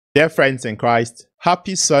Dear friends in Christ,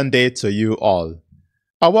 happy Sunday to you all.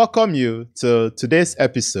 I welcome you to today's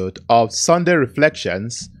episode of Sunday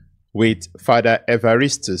Reflections with Father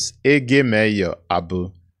Evaristus Egemeyo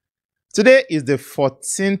Abu. Today is the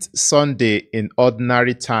 14th Sunday in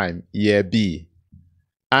Ordinary Time, Year B.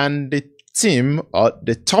 And the theme or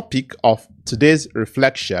the topic of today's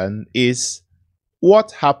reflection is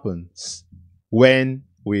what happens when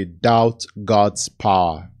we doubt God's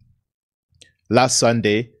power. Last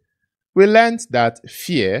Sunday, we learned that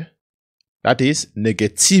fear, that is,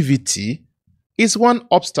 negativity, is one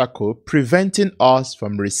obstacle preventing us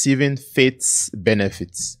from receiving faith's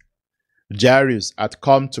benefits. Jairus had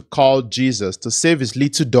come to call Jesus to save his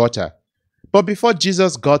little daughter, but before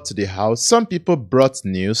Jesus got to the house, some people brought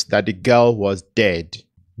news that the girl was dead.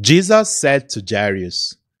 Jesus said to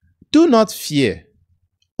Jairus, "Do not fear,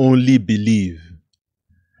 only believe."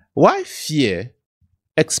 Why fear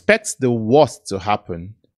expects the worst to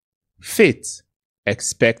happen? Faith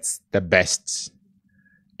expects the best.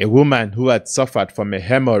 A woman who had suffered from a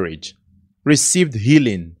hemorrhage received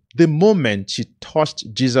healing the moment she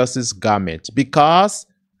touched Jesus' garment because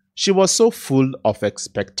she was so full of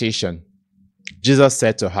expectation. Jesus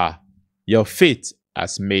said to her, "Your faith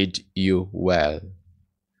has made you well."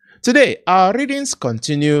 Today, our readings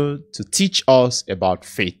continue to teach us about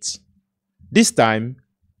faith. This time,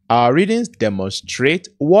 our readings demonstrate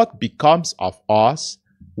what becomes of us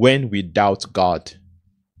when we doubt God.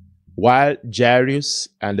 While Jairus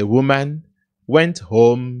and the woman went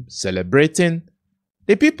home celebrating,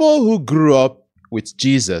 the people who grew up with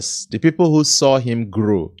Jesus, the people who saw him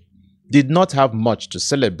grow, did not have much to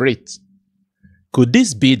celebrate. Could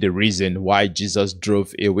this be the reason why Jesus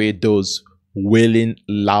drove away those wailing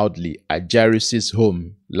loudly at Jairus'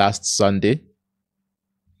 home last Sunday?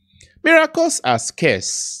 Miracles are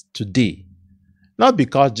scarce today, not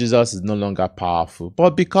because Jesus is no longer powerful,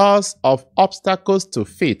 but because of obstacles to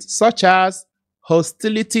faith, such as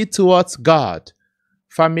hostility towards God,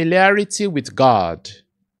 familiarity with God,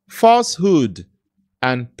 falsehood,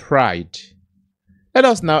 and pride. Let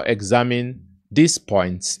us now examine these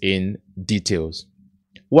points in details.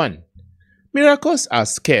 1. Miracles are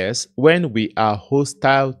scarce when we are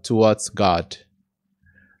hostile towards God.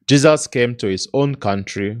 Jesus came to his own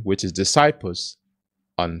country with his disciples.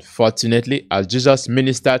 Unfortunately, as Jesus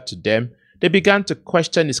ministered to them, they began to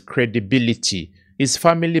question his credibility, his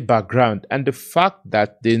family background, and the fact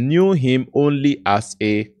that they knew him only as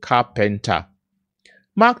a carpenter.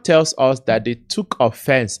 Mark tells us that they took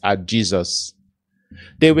offense at Jesus.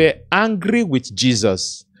 They were angry with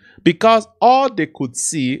Jesus because all they could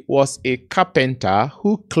see was a carpenter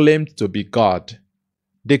who claimed to be God.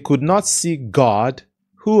 They could not see God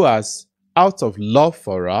who has, out of love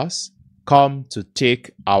for us, come to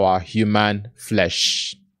take our human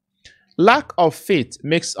flesh. Lack of faith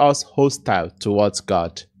makes us hostile towards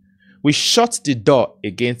God. We shut the door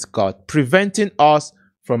against God, preventing us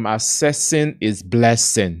from accessing his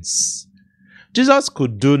blessings. Jesus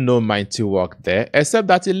could do no mighty work there, except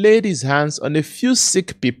that he laid his hands on a few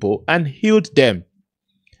sick people and healed them.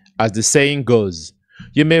 As the saying goes,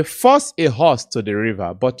 you may force a horse to the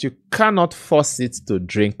river, but you cannot force it to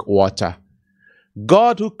drink water.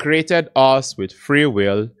 God, who created us with free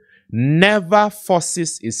will, never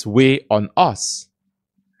forces his way on us.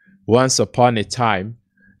 Once upon a time,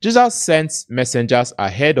 Jesus sent messengers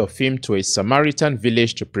ahead of him to a Samaritan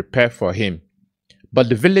village to prepare for him. But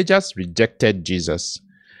the villagers rejected Jesus.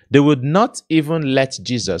 They would not even let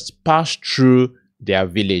Jesus pass through their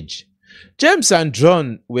village. James and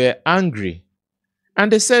John were angry,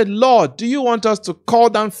 and they said, "Lord, do you want us to call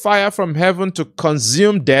down fire from heaven to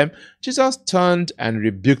consume them?" Jesus turned and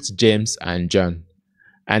rebuked James and John,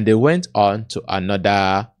 and they went on to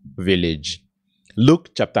another village.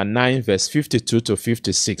 Luke chapter 9, verse 52 to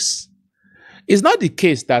 56. It's not the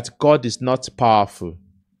case that God is not powerful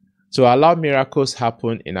to allow miracles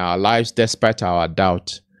happen in our lives despite our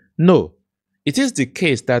doubt. No, it is the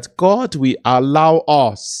case that God will allow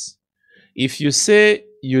us. If you say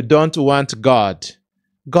you don't want God,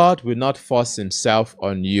 God will not force himself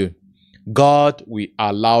on you. God will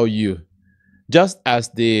allow you. Just as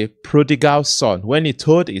the prodigal son, when he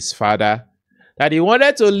told his father that he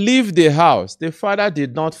wanted to leave the house, the father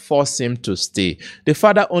did not force him to stay. The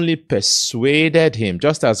father only persuaded him,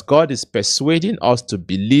 just as God is persuading us to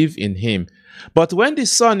believe in him. But when the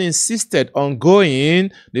son insisted on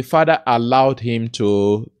going, the father allowed him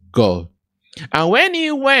to go. And when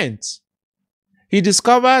he went, he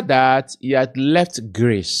discovered that he had left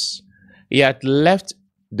grace. He had left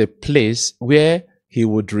the place where he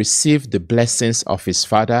would receive the blessings of his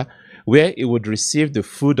father, where he would receive the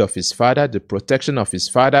food of his father, the protection of his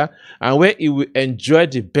father, and where he would enjoy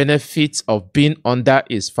the benefits of being under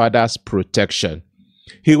his father's protection.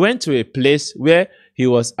 He went to a place where he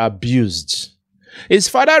was abused. His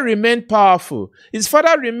father remained powerful. His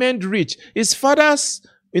father remained rich. His father's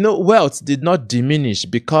wealth did not diminish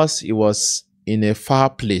because he was in a far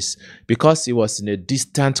place, because he was in a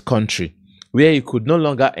distant country where he could no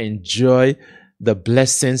longer enjoy the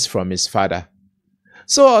blessings from his father.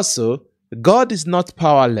 So also, God is not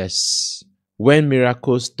powerless when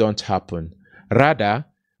miracles don't happen. Rather,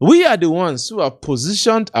 we are the ones who have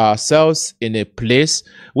positioned ourselves in a place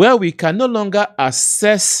where we can no longer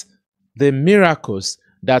assess the miracles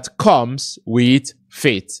that comes with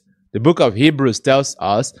faith. The book of Hebrews tells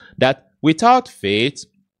us that without faith,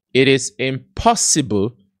 it is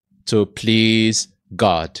impossible to please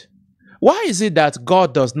God. Why is it that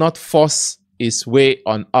God does not force his way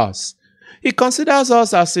on us? He considers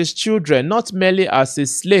us as his children, not merely as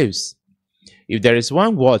his slaves. If there is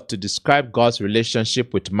one word to describe God's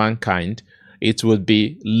relationship with mankind, it would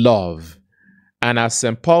be love. And as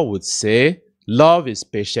St. Paul would say, love is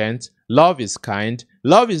patient, love is kind,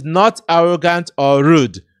 love is not arrogant or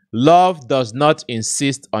rude. Love does not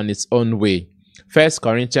insist on its own way. 1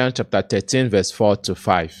 Corinthians chapter 13, verse 4 to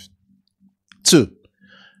 5. 2.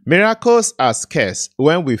 Miracles are scarce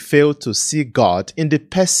when we fail to see God in the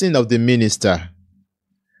person of the minister.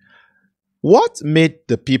 What made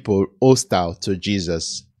the people hostile to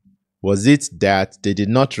Jesus? Was it that they did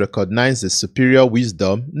not recognize the superior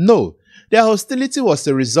wisdom? No, their hostility was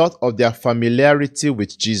a result of their familiarity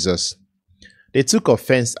with Jesus. They took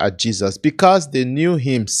offense at Jesus because they knew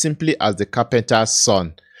him simply as the carpenter's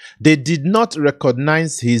son. They did not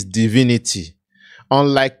recognize his divinity.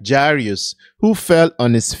 Unlike Jairus, who fell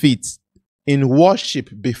on his feet in worship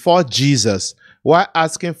before Jesus while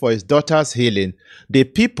asking for his daughter's healing, the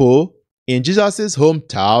people in Jesus'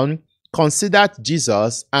 hometown considered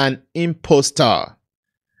Jesus an impostor.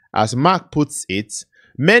 As Mark puts it,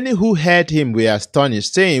 many who heard him were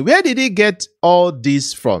astonished, saying, "Where did he get all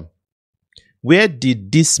this from?" Where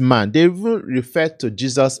did this man, they even refer to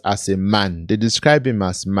Jesus as a man. They describe him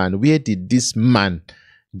as man. Where did this man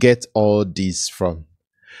get all this from?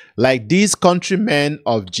 Like these countrymen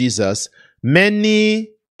of Jesus,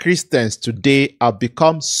 many Christians today have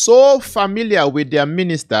become so familiar with their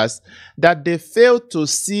ministers that they fail to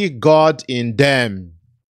see God in them.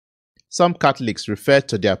 Some Catholics refer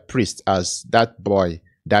to their priest as that boy,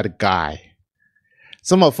 that guy.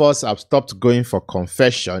 Some of us have stopped going for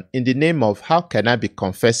confession in the name of, how can I be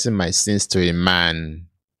confessing my sins to a man?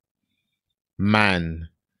 Man,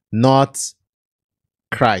 not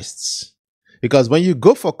Christ. Because when you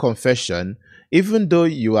go for confession, even though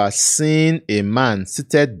you are seeing a man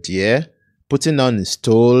seated there, putting on his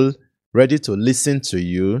stole, ready to listen to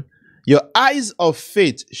you, your eyes of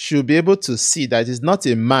faith should be able to see that it's not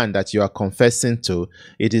a man that you are confessing to.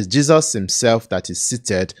 It is Jesus himself that is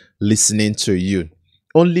seated listening to you.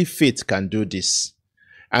 Only faith can do this.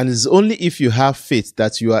 And it's only if you have faith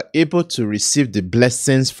that you are able to receive the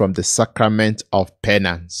blessings from the sacrament of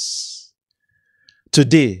penance.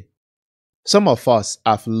 Today, some of us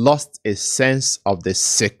have lost a sense of the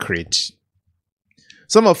sacred.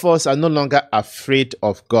 Some of us are no longer afraid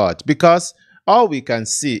of God because all we can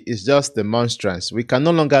see is just the monstrance. We can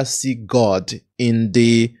no longer see God in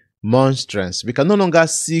the monstrance. We can no longer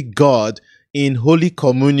see God in Holy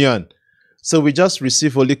Communion. So we just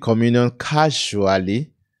receive Holy Communion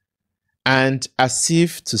casually and as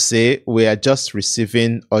if to say we are just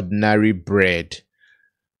receiving ordinary bread.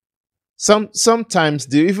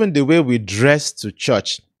 Sometimes even the way we dress to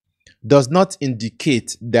church does not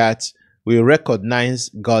indicate that we recognize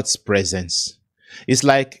God's presence. It's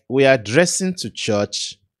like we are dressing to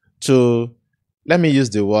church to, let me use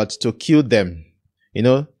the word, to kill them.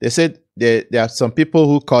 They said there are some people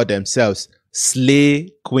who call themselves slay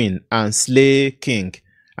queen and slay king.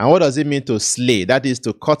 And what does it mean to slay? That is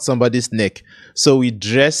to cut somebody's neck. So we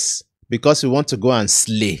dress because we want to go and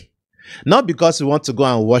slay. Not because we want to go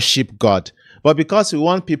and worship God, but because we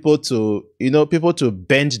want people to, people to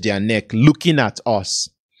bend their neck looking at us.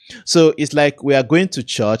 So it's like we are going to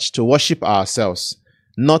church to worship ourselves,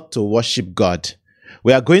 not to worship God.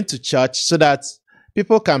 We are going to church so that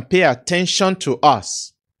people can pay attention to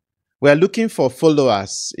us. We are looking for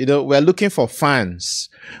followers, we are looking for fans.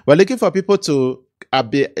 We're looking for people to,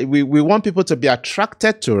 we want people to be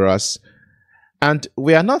attracted to us. And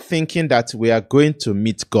we are not thinking that we are going to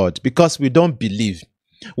meet God because we don't believe.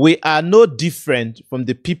 We are no different from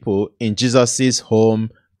the people in Jesus'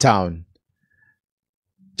 hometown.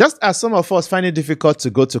 Just as some of us find it difficult to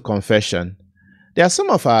go to confession, there are some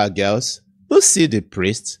of our girls who see the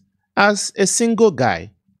priest as a single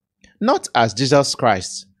guy, not as Jesus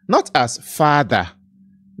Christ, not as father,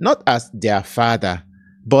 not as their father,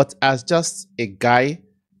 but as just a guy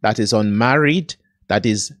that is unmarried, that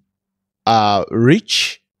is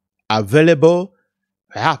rich, available,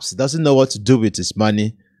 perhaps doesn't know what to do with his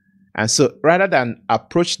money. And so rather than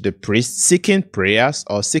approach the priest seeking prayers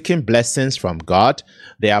or seeking blessings from God,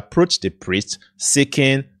 they approach the priest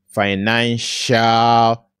seeking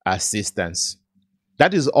financial assistance.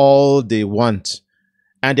 That is all they want.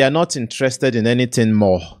 And they are not interested in anything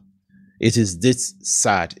more. It is this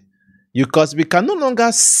sad. Because we can no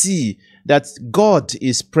longer see that God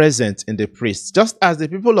is present in the priest. Just as the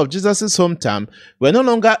people of Jesus' hometown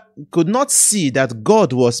could not see that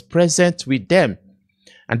God was present with them.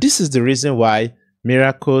 And this is the reason why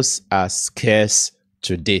miracles are scarce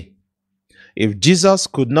today. If Jesus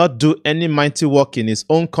could not do any mighty work in his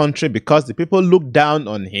own country because the people look down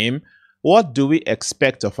on him, what do we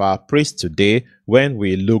expect of our priests today when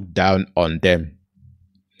we look down on them?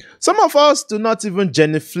 Some of us do not even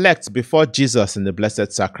genuflect before Jesus in the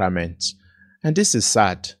Blessed Sacrament. And this is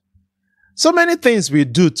sad. So many things we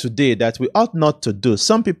do today that we ought not to do.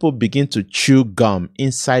 Some people begin to chew gum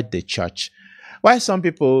inside the church. While some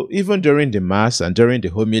people, even during the Mass and during the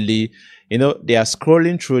homily, they are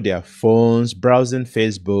scrolling through their phones, browsing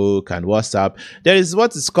Facebook and WhatsApp. There is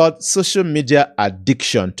what is called social media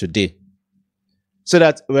addiction today. So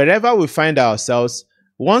that wherever we find ourselves,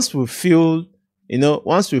 once we feel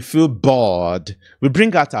bored, we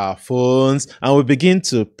bring out our phones and we begin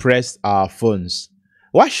to press our phones.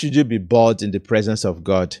 Why should you be bored in the presence of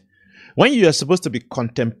God? When you are supposed to be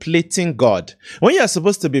contemplating God, when you are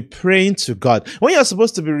supposed to be praying to God, when you are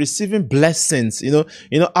supposed to be receiving blessings,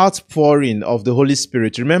 outpouring of the Holy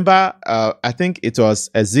Spirit. Remember, I think it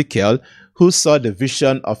was Ezekiel who saw the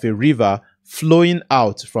vision of a river flowing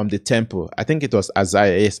out from the temple. I think it was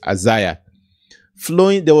Isaiah.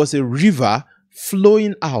 There was a river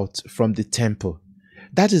flowing out from the temple.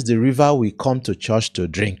 That is the river we come to church to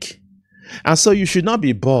drink. And so you should not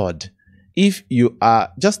be bored if you are,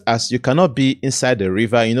 just as you cannot be inside the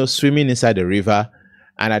river, swimming inside the river,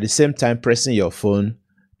 and at the same time pressing your phone,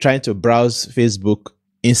 trying to browse Facebook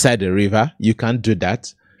inside the river. You can't do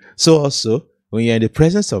that. So also, when you're in the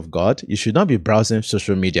presence of God, you should not be browsing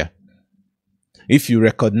social media. If you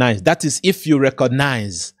recognize that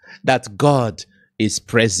God is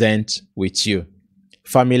present with you.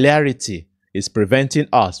 Familiarity is preventing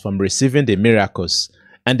us from receiving the miracles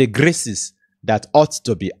and the graces that ought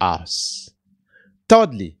to be ours.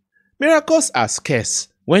 Thirdly, miracles are scarce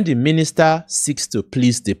when the minister seeks to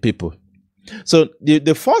please the people. So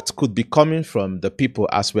the fault could be coming from the people,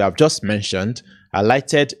 as we have just mentioned,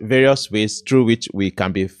 highlighted various ways through which we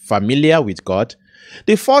can be familiar with God.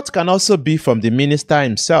 The fault can also be from the minister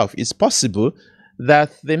himself. It's possible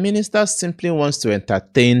that the minister simply wants to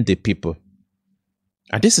entertain the people.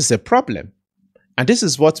 And this is a problem. And this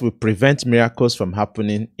is what will prevent miracles from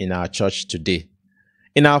happening in our church today.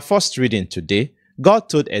 In our first reading today, God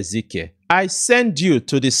told Ezekiel, I send you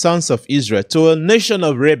to the sons of Israel, to a nation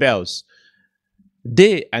of rebels.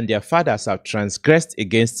 They and their fathers have transgressed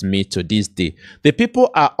against me to this day. The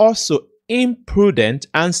people are also imprudent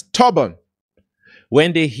and stubborn.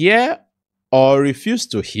 When they hear or refuse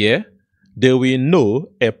to hear, they will know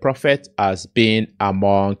a prophet has been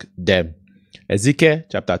among them. Ezekiel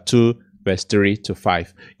chapter 2, verse 3 to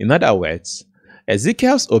 5. In other words,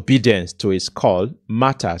 Ezekiel's obedience to his call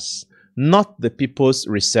matters, not the people's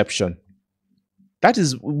reception. That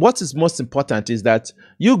is what is most important, is that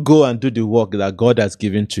you go and do the work that God has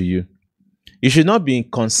given to you. You should not be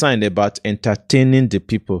concerned about entertaining the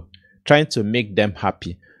people, trying to make them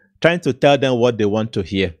happy, trying to tell them what they want to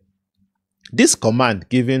hear. This command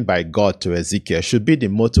given by God to Ezekiel should be the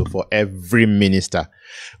motto for every minister.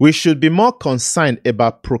 We should be more concerned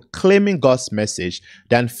about proclaiming God's message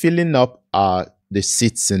than filling up the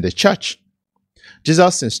seats in the church.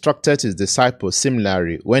 Jesus instructed his disciples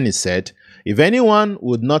similarly when he said, if anyone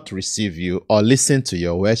would not receive you or listen to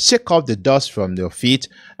your words, shake off the dust from your feet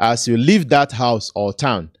as you leave that house or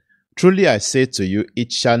town. Truly I say to you,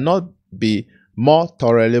 it shall not be more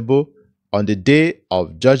tolerable on the day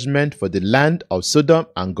of judgment for the land of Sodom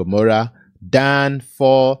and Gomorrah than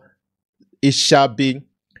for it shall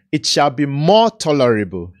be more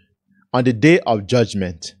tolerable on the day of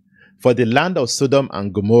judgment for the land of Sodom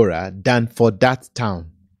and Gomorrah than for that town.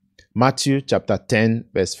 Matthew chapter 10,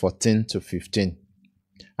 verse 14 to 15.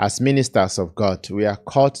 As ministers of God, we are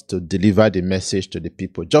called to deliver the message to the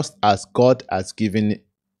people, just as God has given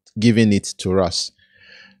it to us.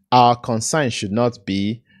 Our concern should not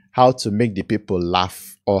be how to make the people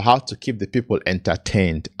laugh or how to keep the people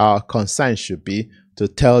entertained. Our concern should be to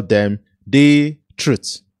tell them the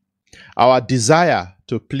truth. Our desire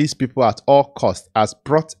to please people at all costs has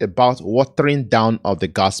brought about watering down of the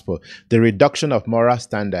gospel, the reduction of moral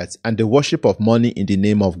standards, and the worship of money in the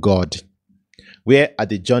name of God. Where are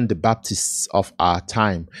the John the Baptists of our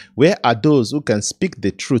time? Where are those who can speak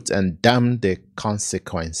the truth and damn the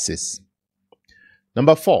consequences?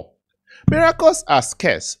 Number 4, miracles are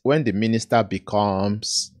scarce when the minister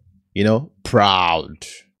becomes, proud.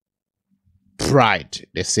 Pride,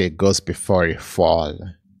 they say, goes before a fall.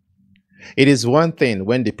 It is one thing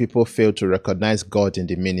when the people fail to recognize God in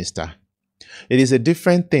the minister. It is a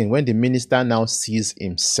different thing when the minister now sees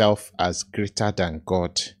himself as greater than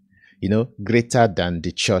God, greater than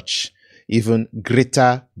the church, even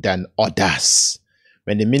greater than others.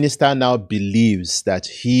 When the minister now believes that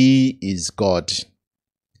he is God,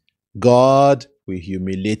 God will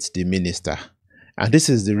humiliate the minister. And this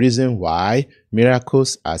is the reason why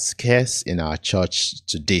miracles are scarce in our church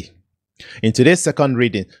today. In today's second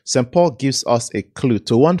reading, St. Paul gives us a clue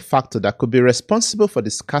to one factor that could be responsible for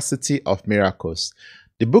the scarcity of miracles.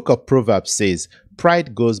 The book of Proverbs says,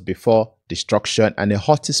 pride goes before destruction and a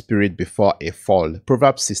haughty spirit before a fall.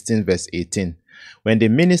 Proverbs 16 verse 18. When the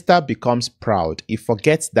minister becomes proud, he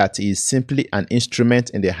forgets that he is simply an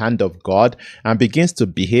instrument in the hand of God and begins to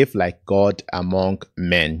behave like God among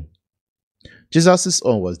men. Jesus'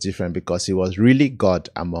 own was different because he was really God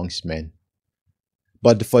amongst men.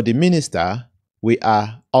 But for the minister, we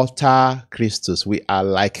are alter Christus. We are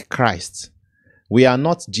like Christ. We are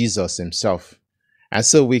not Jesus himself. And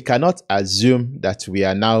so we cannot assume that we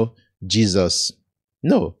are now Jesus.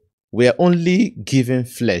 No, we are only given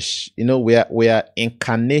flesh. We are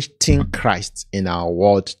incarnating Christ in our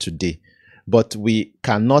world today. But we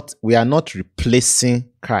are not replacing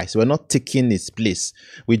Christ. We're not taking his place.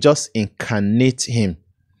 We just incarnate him.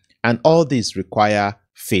 And all these require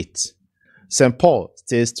faith. St. Paul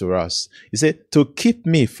says to us, he said, to keep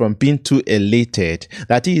me from being too elated,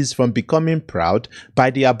 that is, from becoming proud,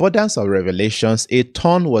 by the abundance of revelations, a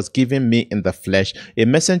thorn was given me in the flesh, a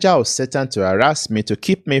messenger of Satan to harass me, to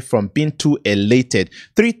keep me from being too elated.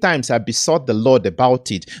 3 times I besought the Lord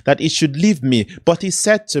about it, that it should leave me. But he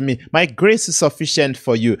said to me, my grace is sufficient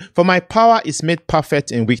for you, for my power is made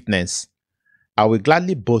perfect in weakness. I will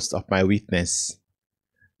gladly boast of my weakness,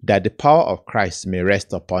 that the power of Christ may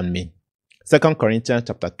rest upon me. 2 Corinthians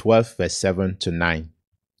chapter 12, verse 7 to 9.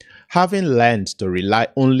 Having learned to rely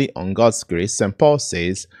only on God's grace, St. Paul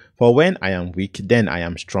says, for when I am weak, then I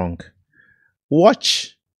am strong.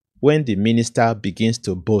 Watch when the minister begins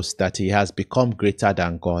to boast that he has become greater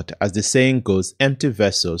than God. As the saying goes, empty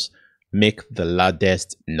vessels make the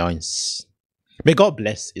loudest noise. May God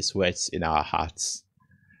bless his words in our hearts.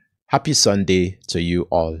 Happy Sunday to you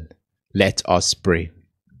all. Let us pray.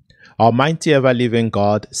 Almighty ever-living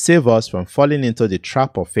God, save us from falling into the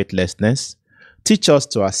trap of faithlessness, teach us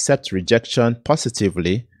to accept rejection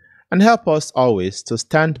positively, and help us always to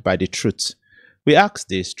stand by the truth. We ask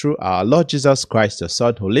this through our Lord Jesus Christ, your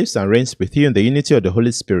Son, who lives and reigns with you in the unity of the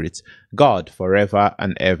Holy Spirit, God, forever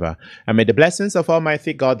and ever. And may the blessings of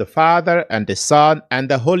Almighty God, the Father, and the Son, and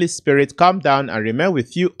the Holy Spirit come down and remain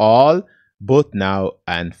with you all, both now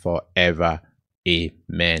and forever.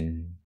 Amen.